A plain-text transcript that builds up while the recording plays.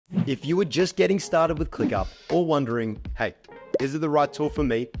If you were just getting started with ClickUp or wondering, hey, is it the right tool for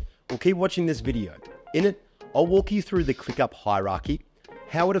me? Well, keep watching this video. In it, I'll walk you through the ClickUp hierarchy,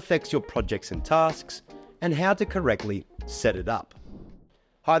 how it affects your projects and tasks, and how to correctly set it up.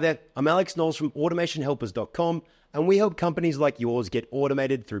 Hi there, I'm Alex Knowles from automationhelpers.com, and we help companies like yours get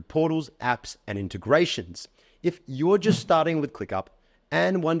automated through portals, apps, and integrations. If you're just starting with ClickUp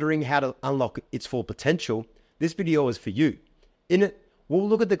and wondering how to unlock its full potential, this video is for you. In it, we'll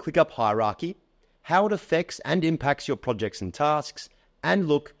look at the ClickUp hierarchy, how it affects and impacts your projects and tasks, and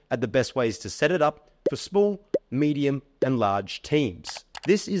look at the best ways to set it up for small, medium, and large teams.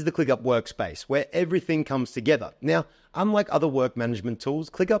 This is the ClickUp Workspace, where everything comes together. Now, unlike other work management tools,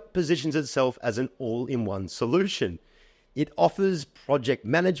 ClickUp positions itself as an all-in-one solution. It offers project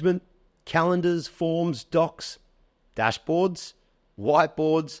management, calendars, forms, docs, dashboards,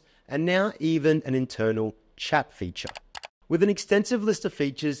 whiteboards, and now even an internal chat feature. With an extensive list of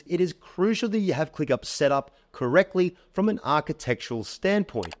features, it is crucial that you have ClickUp set up correctly from an architectural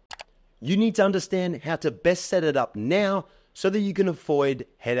standpoint. You need to understand how to best set it up now so that you can avoid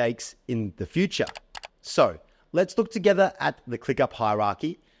headaches in the future. So, let's look together at the ClickUp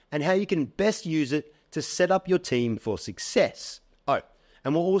hierarchy and how you can best use it to set up your team for success. Oh,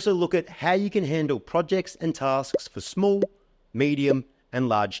 and we'll also look at how you can handle projects and tasks for small, medium, and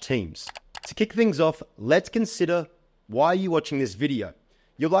large teams. To kick things off, let's consider why you're watching this video.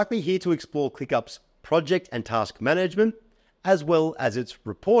 You're likely here to explore ClickUp's project and task management, as well as its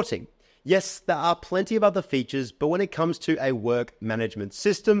reporting. Yes, there are plenty of other features, but when it comes to a work management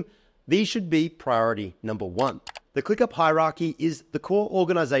system, these should be priority number one. The ClickUp hierarchy is the core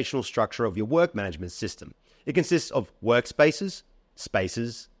organizational structure of your work management system. It consists of workspaces,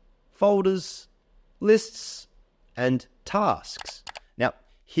 spaces, folders, lists, and tasks. Now,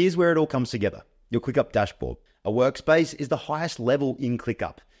 here's where it all comes together. Your ClickUp dashboard. A workspace is the highest level in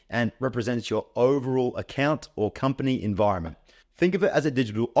ClickUp and represents your overall account or company environment. Think of it as a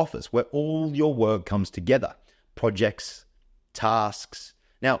digital office where all your work comes together. Projects, tasks.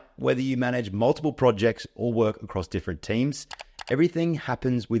 Now, whether you manage multiple projects or work across different teams, everything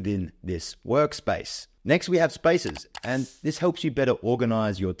happens within this workspace. Next, we have spaces, and this helps you better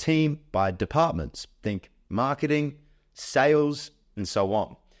organize your team by departments. Think marketing, sales, and so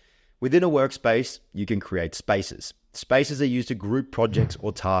on. Within a workspace, you can create spaces. Spaces are used to group projects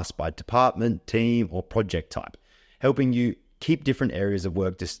or tasks by department, team, or project type, helping you keep different areas of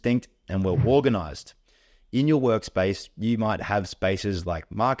work distinct and well organized. In your workspace, you might have spaces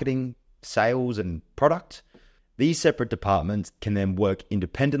like marketing, sales, and product. These separate departments can then work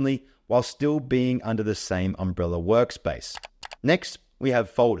independently while still being under the same umbrella workspace. Next, we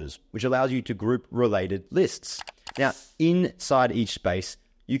have folders, which allows you to group related lists. Now, inside each space,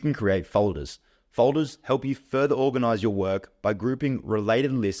 you can create folders. Folders help you further organize your work by grouping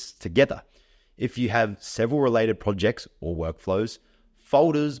related lists together. If you have several related projects or workflows,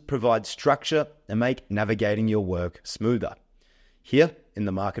 folders provide structure and make navigating your work smoother. Here, in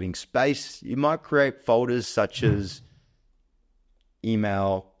the marketing space, you might create folders such as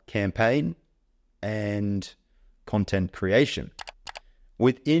email campaign and content creation.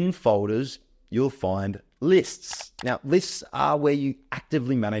 Within folders, you'll find lists. Now, lists are where you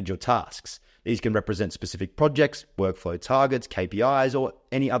actively manage your tasks. These can represent specific projects, workflow targets, KPIs, or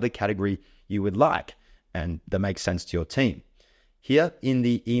any other category you would like, and that makes sense to your team. Here in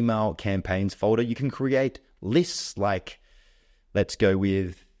the email campaigns folder, you can create lists like, let's go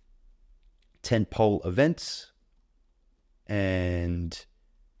with tentpole events and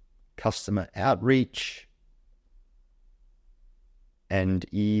customer outreach and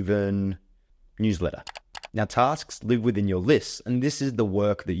even newsletter. Now, tasks live within your lists, and this is the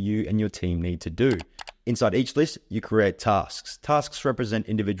work that you and your team need to do. Inside each list, you create tasks. Tasks represent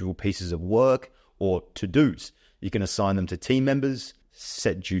individual pieces of work or to-dos. You can assign them to team members,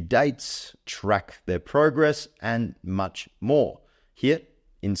 set due dates, track their progress, and much more. Here,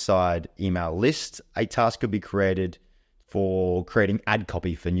 inside email lists, a task could be created for creating ad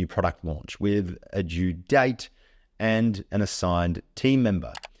copy for new product launch with a due date and an assigned team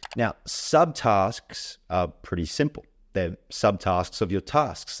member. Now, subtasks are pretty simple. They're subtasks of your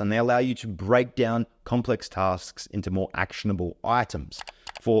tasks, and they allow you to break down complex tasks into more actionable items.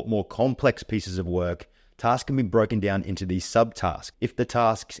 For more complex pieces of work, tasks can be broken down into these subtasks. If the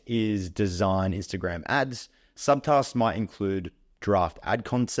task is design Instagram ads, subtasks might include draft ad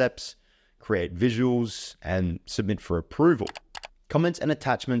concepts, create visuals, and submit for approval. Comments and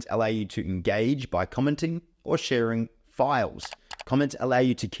attachments allow you to engage by commenting or sharing files. Comments allow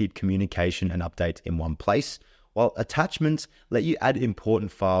you to keep communication and updates in one place, while attachments let you add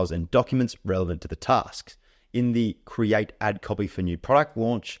important files and documents relevant to the tasks. In the create ad copy for new product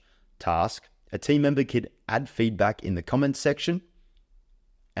launch, task, a team member could add feedback in the comments section,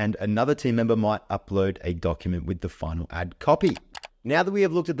 and another team member might upload a document with the final add copy. Now that we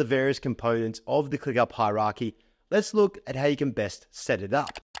have looked at the various components of the ClickUp hierarchy, let's look at how you can best set it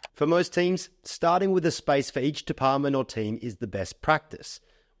up. For most teams, starting with a space for each department or team is the best practice.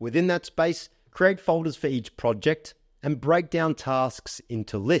 Within that space, create folders for each project and break down tasks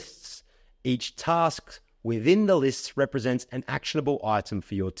into lists. Each task within the lists represents an actionable item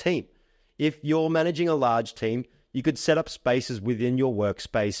for your team. If you're managing a large team, you could set up spaces within your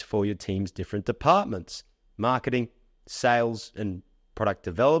workspace for your team's different departments: marketing, sales, and product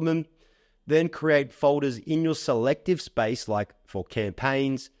development. Then create folders in your selective space, like for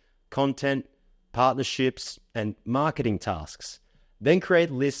campaigns, content, partnerships, and marketing tasks. Then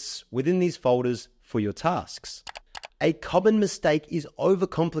create lists within these folders for your tasks. A common mistake is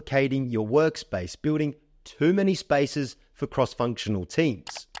overcomplicating your workspace, building too many spaces for cross-functional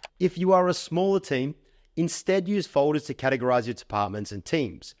teams. If you are a smaller team, instead use folders to categorize your departments and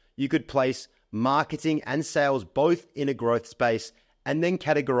teams. You could place marketing and sales both in a growth space and then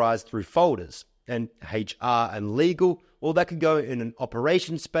categorize through folders. And HR and legal, well, that could go in an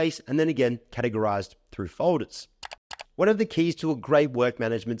operations space and then again categorized through folders. One of the keys to a great work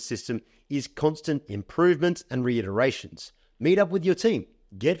management system is constant improvements and reiterations. Meet up with your team,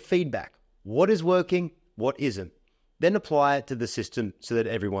 get feedback. What is working, what isn't? Then apply it to the system so that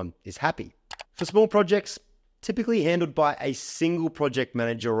everyone is happy. For small projects, typically handled by a single project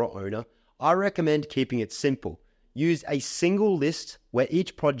manager or owner, I recommend keeping it simple. Use a single list where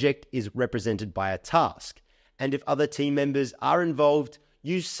each project is represented by a task. And if other team members are involved,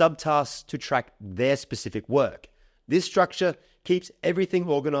 use subtasks to track their specific work. This structure keeps everything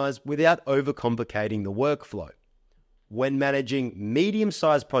organized without overcomplicating the workflow. When managing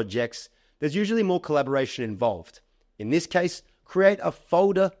medium-sized projects, there's usually more collaboration involved. In this case, create a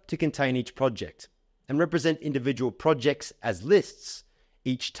folder to contain each project and represent individual projects as lists.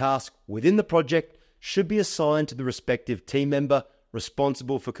 Each task within the project should be assigned to the respective team member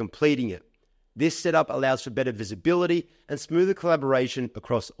responsible for completing it. This setup allows for better visibility and smoother collaboration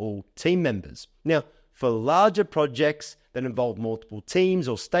across all team members. Now, for larger projects that involve multiple teams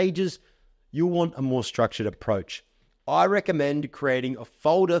or stages, you'll want a more structured approach. I recommend creating a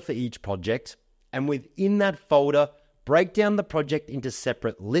folder for each project, and within that folder, break down the project into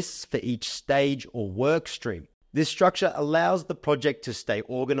separate lists for each stage or work stream. This structure allows the project to stay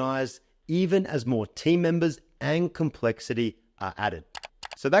organized even as more team members and complexity are added.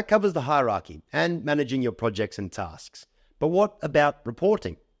 So that covers the hierarchy and managing your projects and tasks. But what about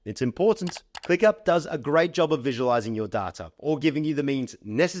reporting? It's important. ClickUp does a great job of visualizing your data or giving you the means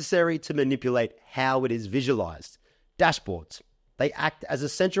necessary to manipulate how it is visualized. Dashboards. They act as a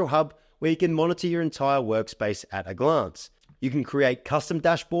central hub where you can monitor your entire workspace at a glance. You can create custom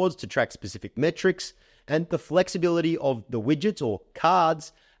dashboards to track specific metrics, and the flexibility of the widgets or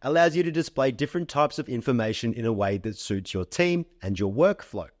cards allows you to display different types of information in a way that suits your team and your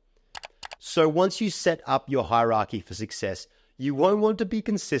workflow. So once you set up your hierarchy for success, you won't want to be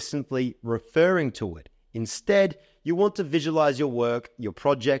consistently referring to it. Instead, you want to visualize your work, your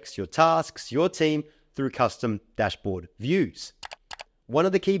projects, your tasks, your team through custom dashboard views. One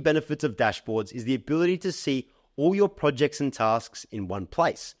of the key benefits of dashboards is the ability to see all your projects and tasks in one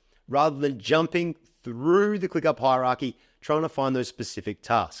place, rather than jumping through the ClickUp hierarchy trying to find those specific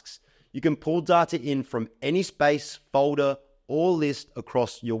tasks. You can pull data in from any space, folder, or list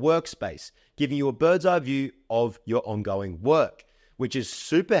across your workspace, giving you a bird's eye view of your ongoing work, which is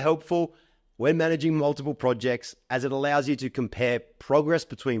super helpful when managing multiple projects, as it allows you to compare progress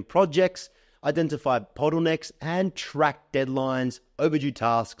between projects, identify bottlenecks, and track deadlines, overdue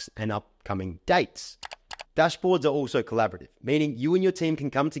tasks, and upcoming dates. Dashboards are also collaborative, meaning you and your team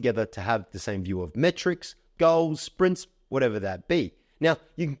can come together to have the same view of metrics, goals, sprints, whatever that be. Now,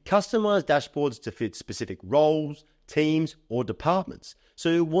 you can customize dashboards to fit specific roles, teams, or departments. So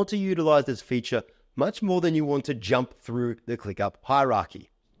you want to utilize this feature much more than you want to jump through the ClickUp hierarchy.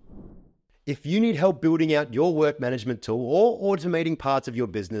 If you need help building out your work management tool or automating parts of your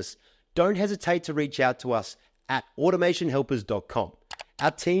business, don't hesitate to reach out to us at automationhelpers.com.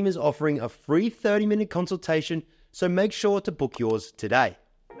 Our team is offering a free 30-minute consultation, so make sure to book yours today.